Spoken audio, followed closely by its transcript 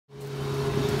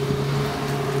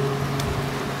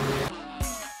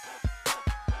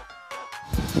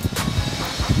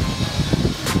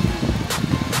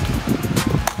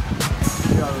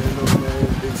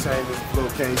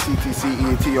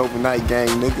OverNightGang, pt.1 OverNightGang,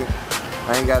 nigga.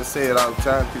 I ain't gotta say it all the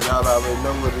time, cause y'all already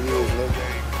know what it is,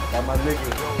 nigga. Got my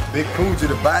nigga, Big Coochie,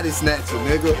 the body snatcher,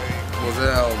 nigga. Was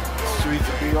streets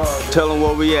of BR. Nigga. Tell them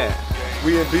where we at.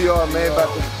 We in BR, man, about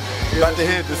to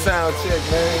hit the sound check,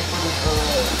 man.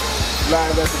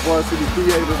 Live at the Varisty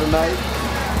Theatre tonight.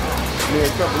 Me and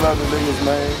a couple other niggas,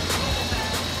 man.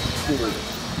 Shit.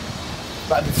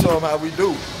 About to show them how we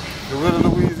do. The real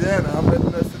Louisiana, I'm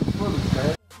letting us to the fullest,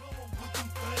 man.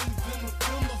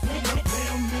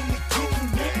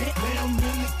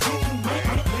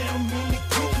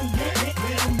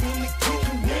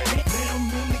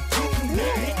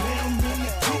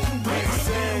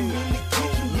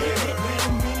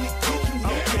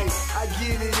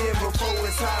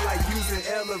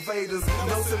 Elevators,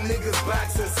 know some niggas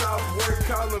boxing, soft work,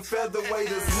 call them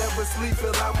featherweighters. Never sleep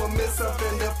till I'ma miss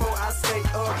something, therefore I stay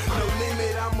up. No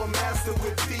limit, I'm a master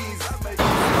with these.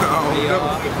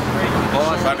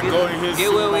 About to go in here, see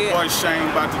what my boy Shane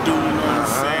about to do, you know what I'm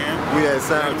saying? We had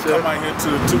sound check. Come out here to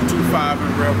the 225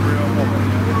 and real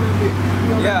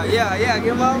hard. Yeah,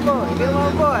 get my boy,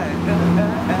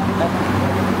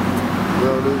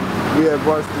 Well, we at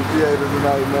Varisty Theatre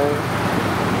tonight, man.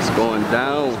 It's going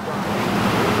down.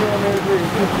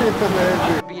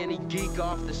 Gotta be any geek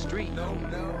off the street.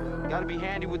 Gotta be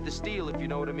handy with the steel, if you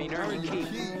know what I mean. Earn your keep.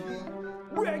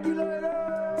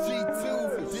 Regulator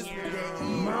G2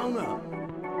 mount up.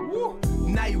 Woo.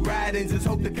 Night riding, just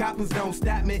hope the coppers don't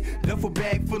stop me. Duffel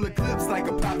bag full of clips like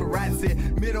a paparazzi.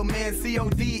 Middleman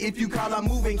COD if you call, I'm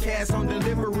moving cash on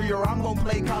delivery, or I'm gonna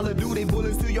play Call of Duty.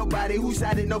 Bullets to your body, who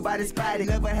shot it, nobody spotted.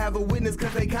 Never have a witness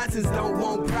cause they conscience don't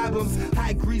want problems.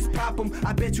 High grease pop them,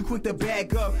 I bet you quick to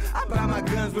back up. I buy my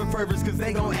guns refurbished cause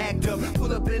they gon' act up.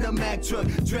 Pull up in a Mack truck,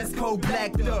 dress code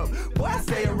blacked up. Boy, I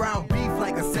stay around beef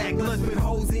like a sack lunch with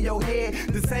holes in your head,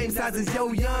 the same size as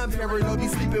your young paranoid. Be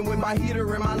sleeping with my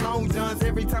heater and my long johns.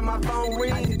 Every time my phone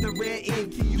ring, I hit the red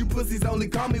end key. You pussies only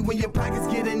call me when your pockets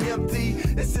getting empty.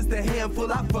 It's just a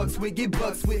handful I fucks with, get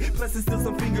bucks with. Plus there's still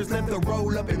some fingers left to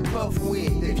roll up and puff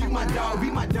with. If you my dog,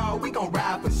 be my dog, we gon'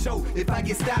 ride for show. If I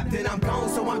get stopped, then I'm gone,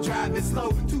 so I'm driving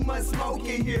slow. Too much smoke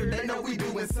in here, they know we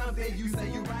doing something. You say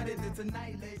you ride it, then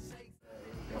tonight let's shake.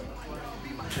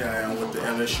 Carry on with the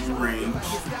LSU rings.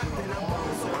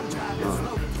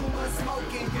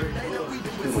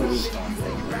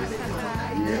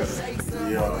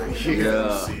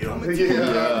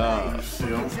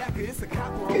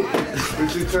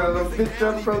 But you tell them, bitch,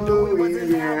 I'm from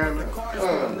Louisiana.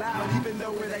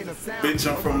 Bitch,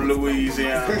 I'm from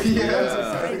Louisiana.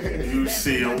 You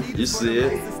see him. You see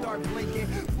it.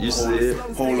 You see it.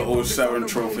 Hold the 07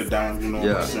 trophy down, you know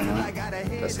what I'm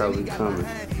saying? That's how we coming.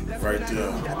 Right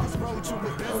there.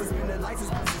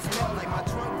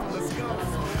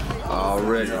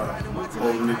 Already.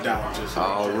 Holding it down just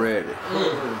already.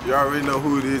 You already know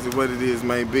who it is and what it is,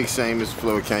 man. Big Shane, Mr.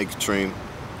 Floyd King Katrina,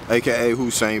 aka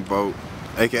Hussein Boat,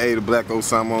 aka the Black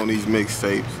Osama on these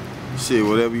mixtapes. Shit,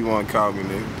 whatever you want to call me,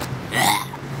 nigga.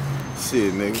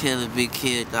 Shit, nigga. Killer, big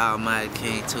kid, the Almighty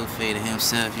King, Two-Faded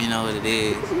himself, you know what it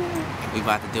is. We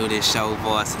about to do this show,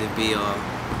 Varsity BR.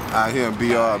 Out here in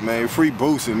BR, man. Free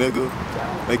boosting, nigga.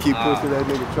 They keep pushing that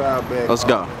nigga trial back. Let's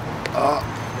go.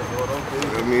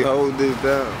 Let me hold this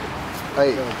down.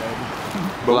 Hey.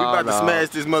 But we about to smash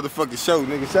this motherfucking show,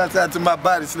 nigga. Shouts out to my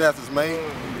body snappers, man.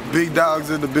 Big dogs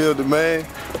in the building, man.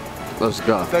 Let's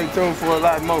go. Stay tuned for a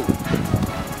lot more.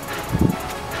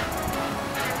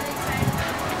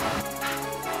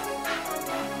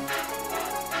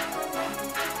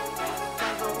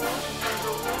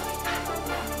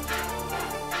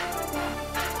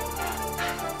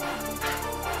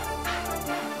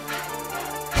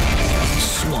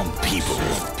 Swamp people.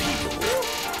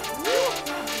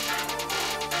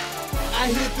 I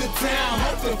hit the town,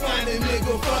 hope to find a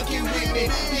nigga fucking with me.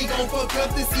 He gon' fuck up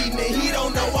this evening, he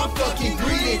don't know I'm fucking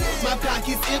greedy. My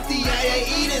pocket's empty, I ain't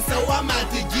eating, so I'm out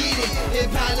to get it.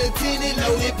 Impolitent,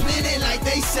 loaded, plenty like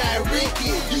they shot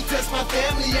Ricky. You touch my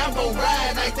family, I'm gon'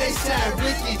 ride like they shot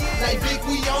Ricky. Like Vic,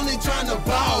 we only tryna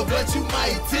ball, but you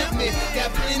might tip me. Got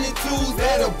plenty tools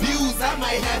that abuse, I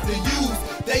might have to use.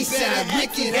 They shot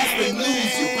Ricky, that's the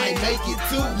news, you might make it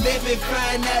too. Let me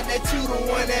find out that you the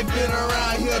one that been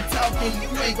around here talking. You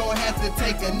ain't gon' have to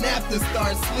take a nap to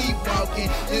start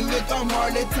sleepwalking. And look, I'm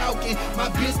hardly talking,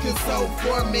 my bitch console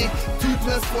for me. 2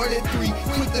 + 43,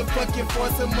 quit the fucking for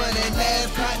some money. Last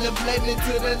partner played me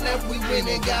to the left, we went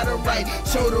and got her right.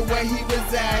 Showed her where he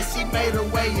resides, she made her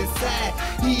way inside.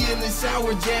 He in the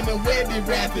shower jamming, Webby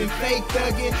rapping, fake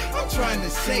thugging. I'm trying to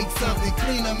shake something,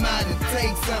 clean him out and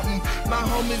take something. My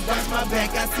homies watch my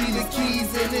back. I see the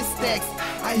keys in his stacks.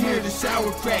 I hear the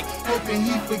shower crack, hoping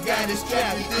he forgot his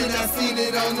strap. Then I seen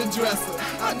it on the dresser,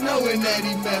 I knowing that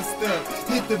he messed up.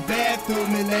 Hit the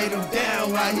bathroom and laid him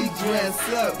down while he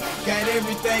dressed up. Got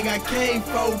everything I came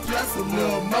for, plus a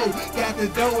little more. Got the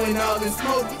dough and all the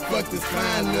smoke, fuck this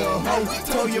fine little hoe.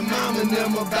 Told your mama and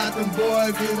them about them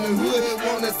boys in the hood.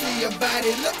 Wanna see your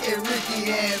body, look at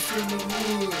Ricky ass in the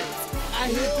woods. I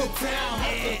hit the town,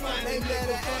 hope to find they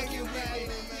better argue about it.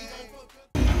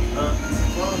 I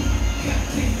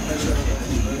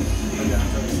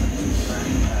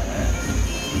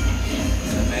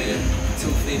made it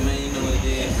 2 feet, man, you know what it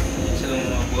is. Chillin'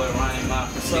 with my boy Ryan Mop.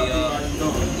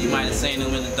 You might have seen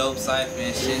him in the dope cypher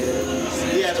and shit.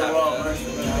 He had the raw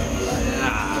version.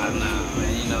 Nah,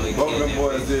 man, you know he both of them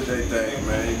boys did their thing,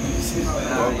 man. Both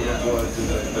of them boys did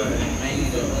their thing. Man, you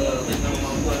know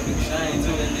my boy Big Shane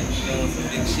too, that nigga doing some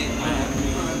big shit, man.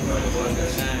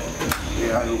 Big Shane.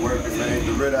 Yeah, how you working, man.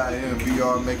 The Red I Am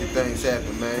VR making things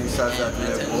happen, man. Shouts out to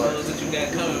that boy. What you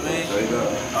got coming, man? Straight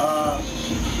up.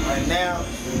 Right now,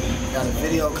 got a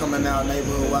video coming out,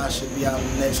 Neighborhood Watch, should be out in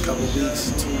the next couple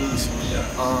weeks, 2 weeks.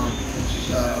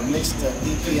 Mixed the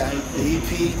EP, the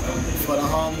EP for the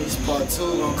homies, part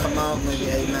 2 gonna come out, maybe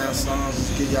 8-9 songs,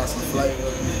 give y'all some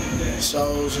flavor.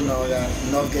 Shows, you know, got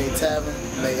Northgate Tavern,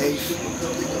 May 8th.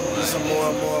 Some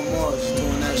more, just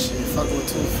doing that shit, fucking with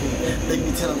 2 feet. Make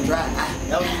me tell them dry.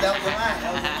 That was a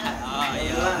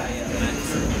line. Yeah, man.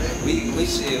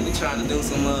 We trying to do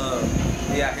some,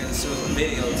 we out here to shoot some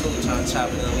video too, trying to chop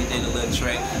it up. We did a little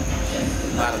track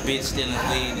about a bitch stealing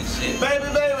weed and shit. Baby,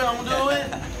 don't do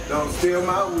it. Don't steal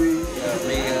my weed.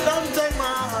 Don't take my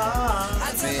heart.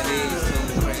 Man, these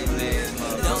two crazy ass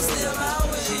motherfuckers. Don't steal my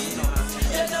weed,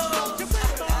 you know.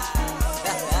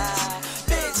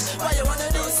 Bitch, why you wanna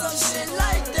do some shit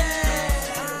like that?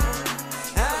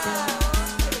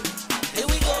 Here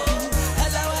we go.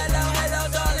 Hello,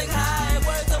 darling, hi.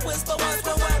 Words of whisper once,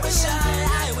 but word was shy.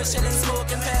 I was chilling,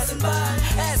 smoking, passing by.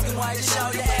 Asking why you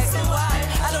shout, you ask me why.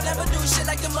 I don't ever do shit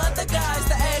like them other guys.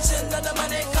 The action of the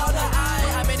money caught the eye.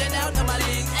 I'm in and out of my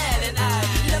league, and I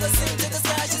never seem to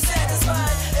disguise, just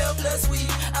satisfied. L plus weed,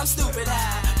 I'm stupid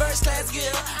high. First class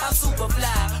gear, I'm super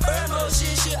fly. Burn more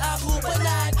shit, I poop a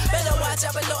night. Better watch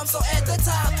out below, I'm so at the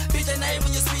top. Beat the name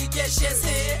when you speak, yes,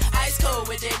 here. Ice cold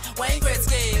with it, Wayne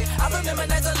Gretzky. I remember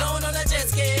nights alone on a jet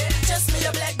ski. Just me,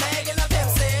 a black bag, and a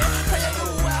Pepsi. Pray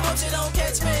you, I hope you don't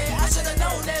catch me. I should've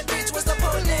known that bitch was the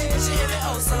police. She hit me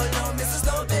oh so low, Mrs.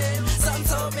 Lopez. Something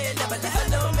told me, never let her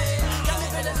know me. Got me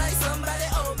feeling like somebody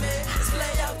owe me. It's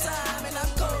play out time and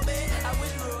I'm cold, man. I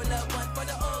would roll up one for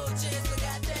the OGs, but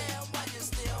goddamn, why you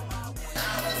steal my weed?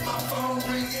 My phone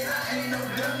ringing, I ain't no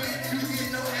dummy. You get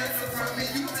no answer from me,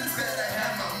 you just better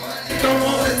have my money. Don't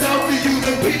wanna talk to you,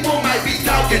 the people might be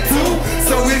talking too.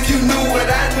 So if you knew what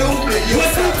I knew, then you'll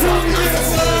stop talking to.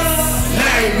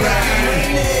 Night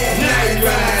riding, night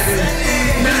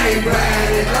riding, night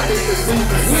riding. I think it's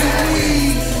moving with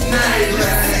weed. Night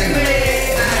riding,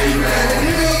 night riding,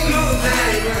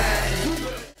 night riding.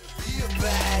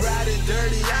 Riding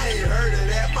dirty, I ain't heard of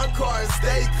that. My car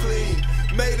stay clean.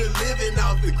 Made a living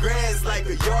off the grass like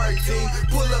a yard team.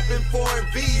 Pull up in foreign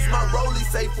V's, my rollie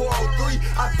say 403.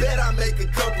 I bet I make a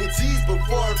couple G's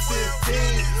before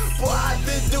 15. Boy, I've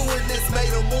been doing this,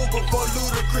 made a move before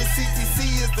Ludacris.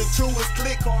 CTC is the truest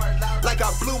click. Like I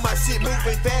blew my shit,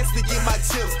 moving fast to get my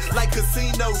chips. Like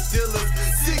casino dealers.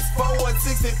 6'4"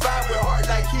 165 with heart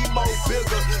like hemo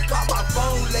bigger. Call my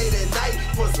phone late at night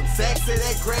for some sex in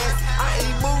that grass. I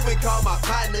ain't moving, call my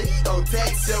partner, he gon'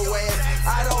 text your ass.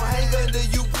 I don't hang under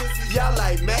you pussy, y'all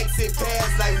like max and pass.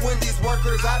 Like Wendy's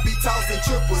workers, I be tossing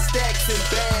triple stacks and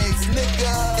bags,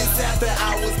 nigga. It's after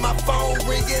hours, my phone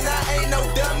ringing, I ain't no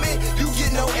dummy. You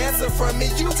get no answer from me,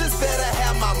 you just better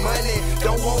have my money.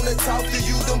 Don't wanna talk to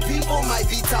you, them people might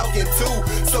be talking too.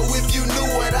 So if you knew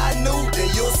what I knew, then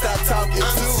you'll stop talking too.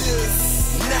 I'm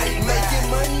just night making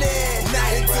money,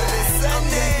 night until it's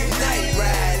Sunday. Night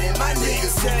riding, my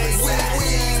niggas moving with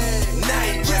weed.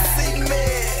 Night riding,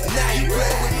 night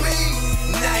play with me.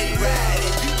 Night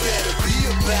riding, you better be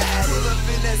about it. Pull up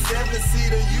in that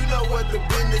 7-seater, you know what the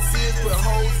business is. Put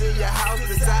holes in your house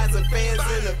the size of fans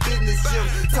in a fitness gym.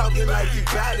 Talking like you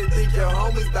bout it, think your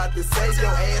homie's about to save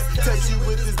your ass. Touch you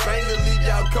with this banger, leave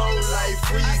y'all cold like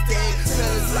freeze tag.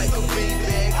 Feelings like a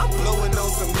beanbag, I'm blowing on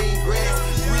some mean grass.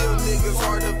 Real niggas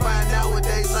hard to find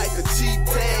nowadays like a cheap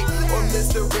tag. Or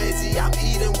Mr. Reggie, I'm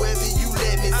eating whether you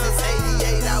let me. Since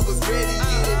 88 I was ready,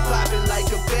 get it poppin' like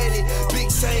a Betty. Big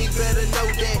Shane better know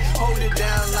that, hold it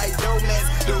down like nomads.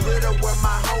 The riddle where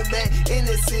my home at, in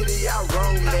the city I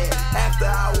roam at. After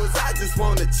hours, I just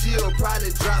wanna chill,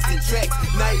 probably drop some tracks.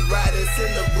 Night riders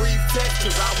in the brief text,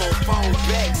 cause I won't phone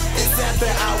back. It's after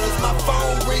hours, my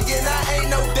phone ringing, I ain't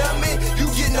no dummy. You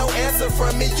get no answer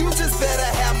from me, you just better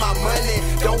have my money.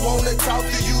 Don't wanna talk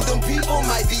to you, them people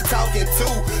might be talking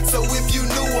too. So if you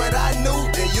knew what I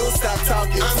knew, then you'll stop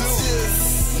talking too. I'm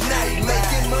just night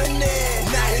making money,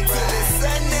 night until it's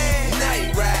sunny.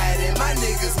 Night riding, my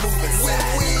niggas moving when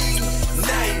we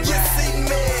night riding.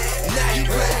 Night you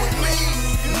play with me,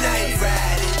 night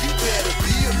riding, you better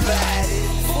be about it.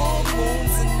 Full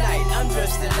moons and night, I'm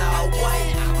dressed in all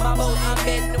white. My boat, I'm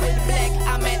betting with black,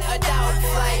 I'm at a dog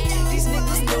fight. These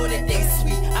niggas know that they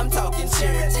sweet, I'm talking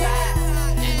cherry pie.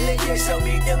 Let you show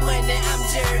me the money, I'm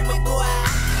Jerry Maguire.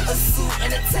 A suit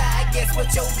and a tie, guess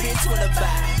what your bitch wanna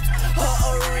buy?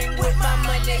 Her a ring with my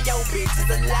money, yo bitch is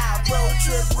alive. Road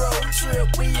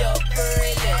trip, we up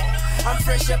early. I'm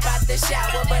fresh up out the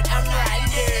shower, but I'm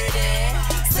riding dirty.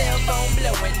 Cell phone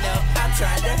blowing up, I'm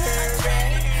trying to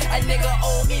hurry. A nigga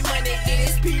owe me money, get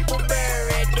his people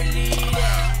buried, believe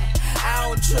that. I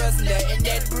don't trust nothing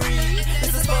that breathe.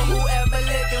 This is for whoever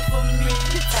looking for me.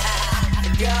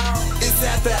 It's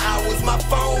after hours, my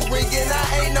phone ringing,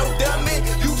 I ain't no dummy.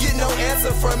 You get no answer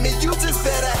from me, you just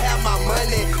better have my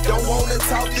money. Don't wanna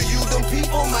talk to you, them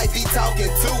people might be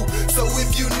talking too. So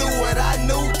if you knew what I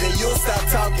knew, then you'll stop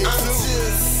talking too. I'm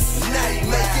just night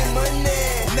making money,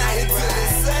 night until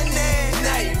it's sunny.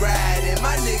 Night riding,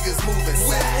 my niggas moving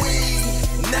when we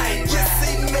night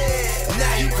riding.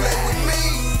 Now you play with me,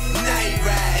 night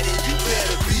riding, you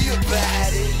better be about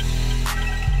it.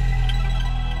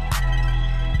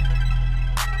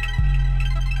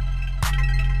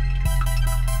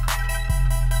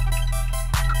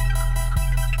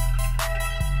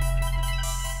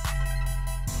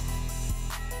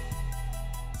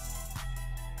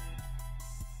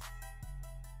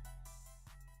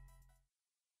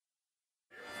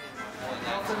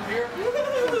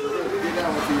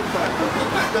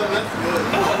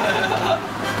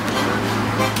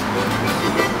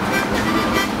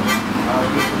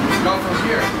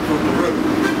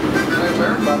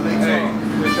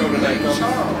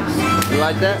 You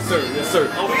like that? Yes, sir. Yes,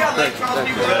 sir. Oh, we got Lake Charles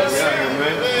people out here,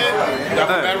 man. Y'all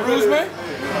from Baton Rouge, man?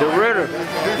 The Ritter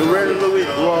Louis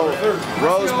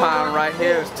Rose Pine right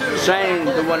here. Shane,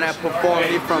 the one that performed,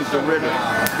 he from the Ritter.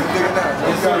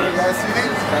 Yes, sir.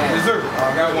 Yes, sir.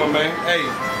 I got one, man. Hey,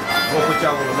 we'll put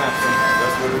y'all on the map.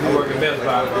 That's what we're working best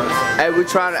by. Hey, we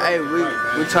trying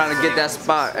to get that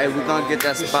spot. Hey, we gonna get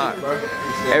that spot.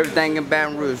 Everything in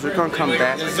Baton Rouge. We're gonna come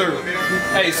back. Yes, sir.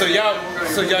 Hey, so y'all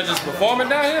just performing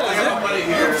down here? I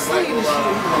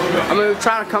mean, we're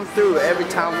trying to come through every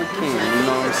time we can. You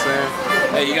know what I'm saying?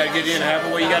 Hey, you gotta get in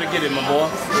halfway. You gotta get it, my boy.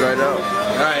 Straight up.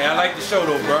 All right, I like the show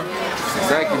though, bro.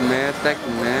 Thank you, man. Thank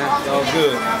you, man. All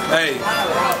good. Hey,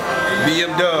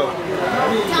 BM Dub.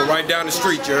 Go right down the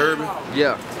street, you heard me?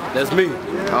 Yeah. That's me.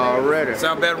 Already.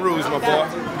 South Baton Rouge, my boy.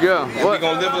 Yeah. And we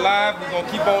gonna live alive. We gonna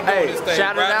keep on doing this thing.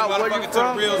 Shout it out. Where you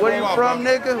from? Where you from,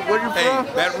 nigga? Where you from?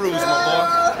 Hey, Baton Rouge, my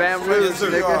boy. Baton Rouge,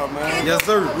 nigga. Man. Yes,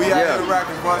 sir. We out here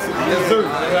rocking varsity. Yes, sir.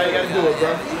 That's how you gotta do it,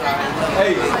 bro.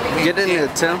 Hey, get in there,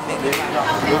 Tim.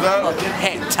 What's up?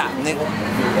 Hat top, nigga.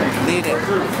 Leave it.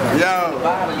 Yo,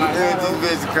 this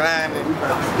bitch climbing.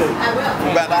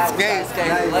 We about to skate.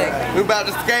 We about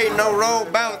to skate, no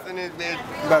road bouncing this bitch.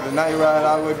 About the night ride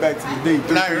all the way back to the deep.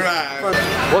 Night ride.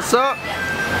 What's up?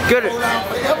 Get it.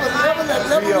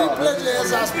 Let me pleasure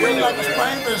as I spring like a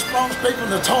spring, but sprung straight from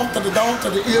the tone to the dome to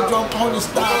the eardrum, pony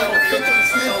style,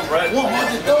 50%,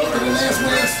 100 dollars to the last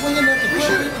man swinging at the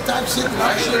groove, type shit that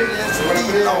I should have.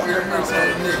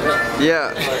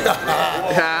 Yeah.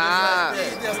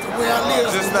 That's the way I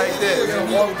live. Just like that. Do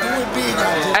it big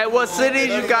out there. Hey, what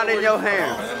cities you got in your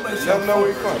hand? Let them know where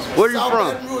you from. Where you South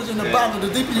from? Baton Rouge in the bottom. The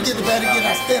deeper you get, the better you get.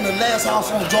 I stay in the last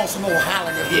house on Johnson Old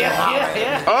Highland.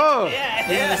 Oh.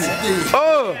 Yes, indeed.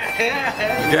 Oh.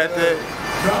 Got that?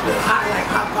 Drop it hot like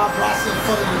hot pop rocks in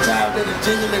front of the child, let it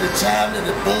jingle, let it chime, let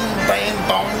it boom, bang,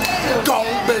 boom. Go,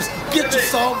 bitch, get your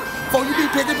song. Before you be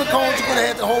picking pecans, you could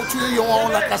have had the whole tree of your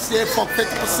own, like I said, fuck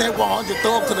 50%, 100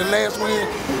 thug to the last win.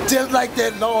 Just like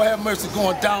that, Lord have mercy,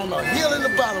 going down the hill in the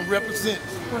bottom, represent.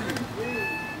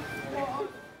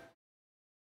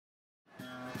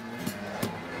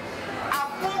 I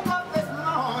woke up this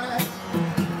morning.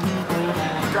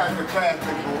 Got the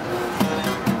classic, boy.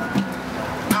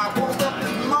 I woke up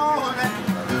this morning.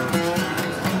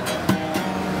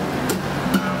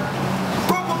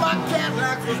 Both of my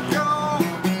Cadillacs was gone.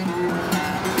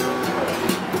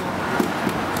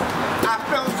 I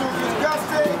felt so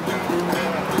disgusted.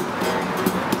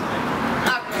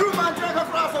 I threw my drink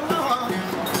across the lawn.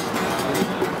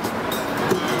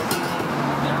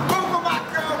 Both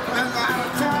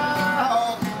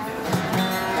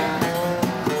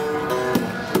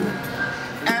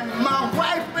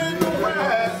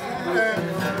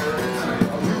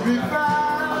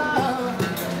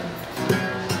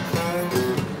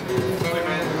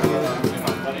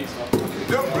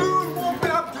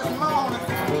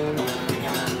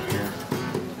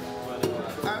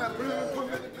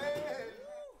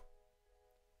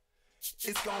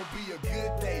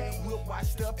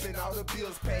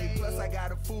bills paid. Plus I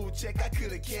got a full check, I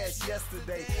could've cashed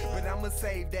yesterday. But I'ma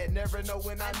save that, never know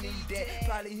when I need that.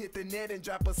 Probably hit the net and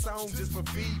drop a song just for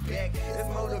feedback.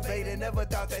 It's motivated, never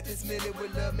thought that this minute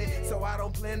would love me. So I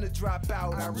don't plan to drop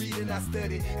out, I read and I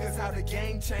study. Cause how the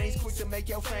game changed, quick to make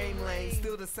your fame lane.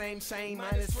 Still the same shame,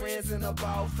 minus friends in a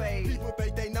ball fade. People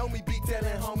think they know me, be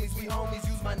telling homies, we homies.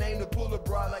 Use my name to pull a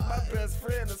broad like my best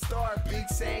friend, a star. Big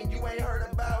Shane, you ain't heard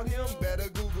about him, better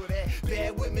Google that.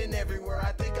 Bad women everywhere,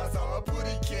 I think I saw a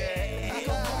pretty cat. I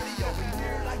go party over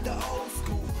here like the old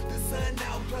school. The sun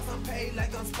out, plus I'm paid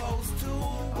like I'm supposed to.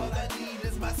 All I need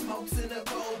is my smokes and a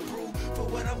cold brew. For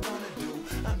what I'm gonna do,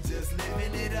 I'm just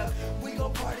living it up. We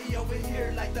gon' party over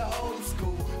here like the old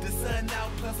school. The sun out,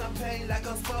 plus I'm paid like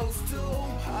I'm supposed to.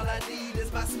 All I need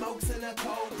is my smokes and a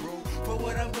cold brew. For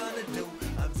what I'm gonna do,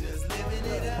 I'm just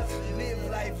living it up.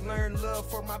 Live life, learn love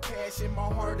for my passion, my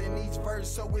heart in each verse,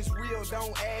 so it's real,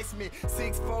 don't ask me.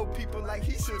 6'4" people like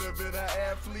he should've been an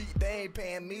athlete. They ain't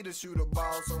paying me to shoot a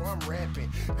ball, so I'm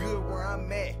rapping. Good where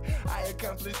I'm at, I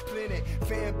accomplished plenty.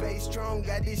 Fan base strong,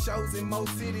 got these shows in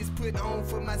most cities. Put on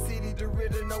for my city, the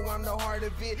riddle, know I'm the heart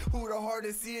of it. Who the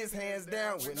hardest is, hands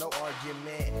down, with no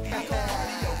argument. I go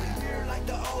party over here like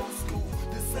the old school.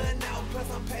 The sun out, plus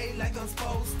I'm paid like I'm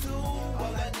supposed to.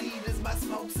 All I need is my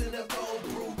smokes and a cold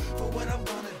brew. For what I'm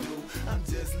gonna do, I'm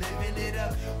just living it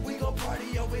up. We gon'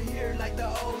 party over here like the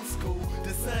old school.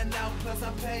 The sun out, plus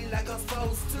I'm paid like I'm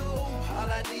supposed to. All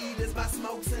I need is my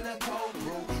smokes and a cold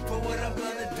brew. For what I'm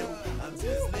gonna do, I'm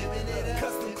just living it up.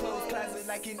 Custom clothes closet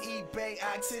like an eBay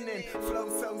auction, and flow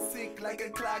so sick like a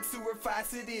clock, sewer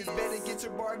faucet is. Better get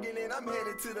your bargain in, I'm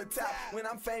headed to the top. When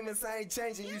I'm famous, I ain't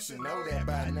changing, you should know that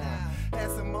by now.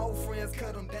 Had some old friends,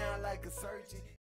 cut them down like a surgeon.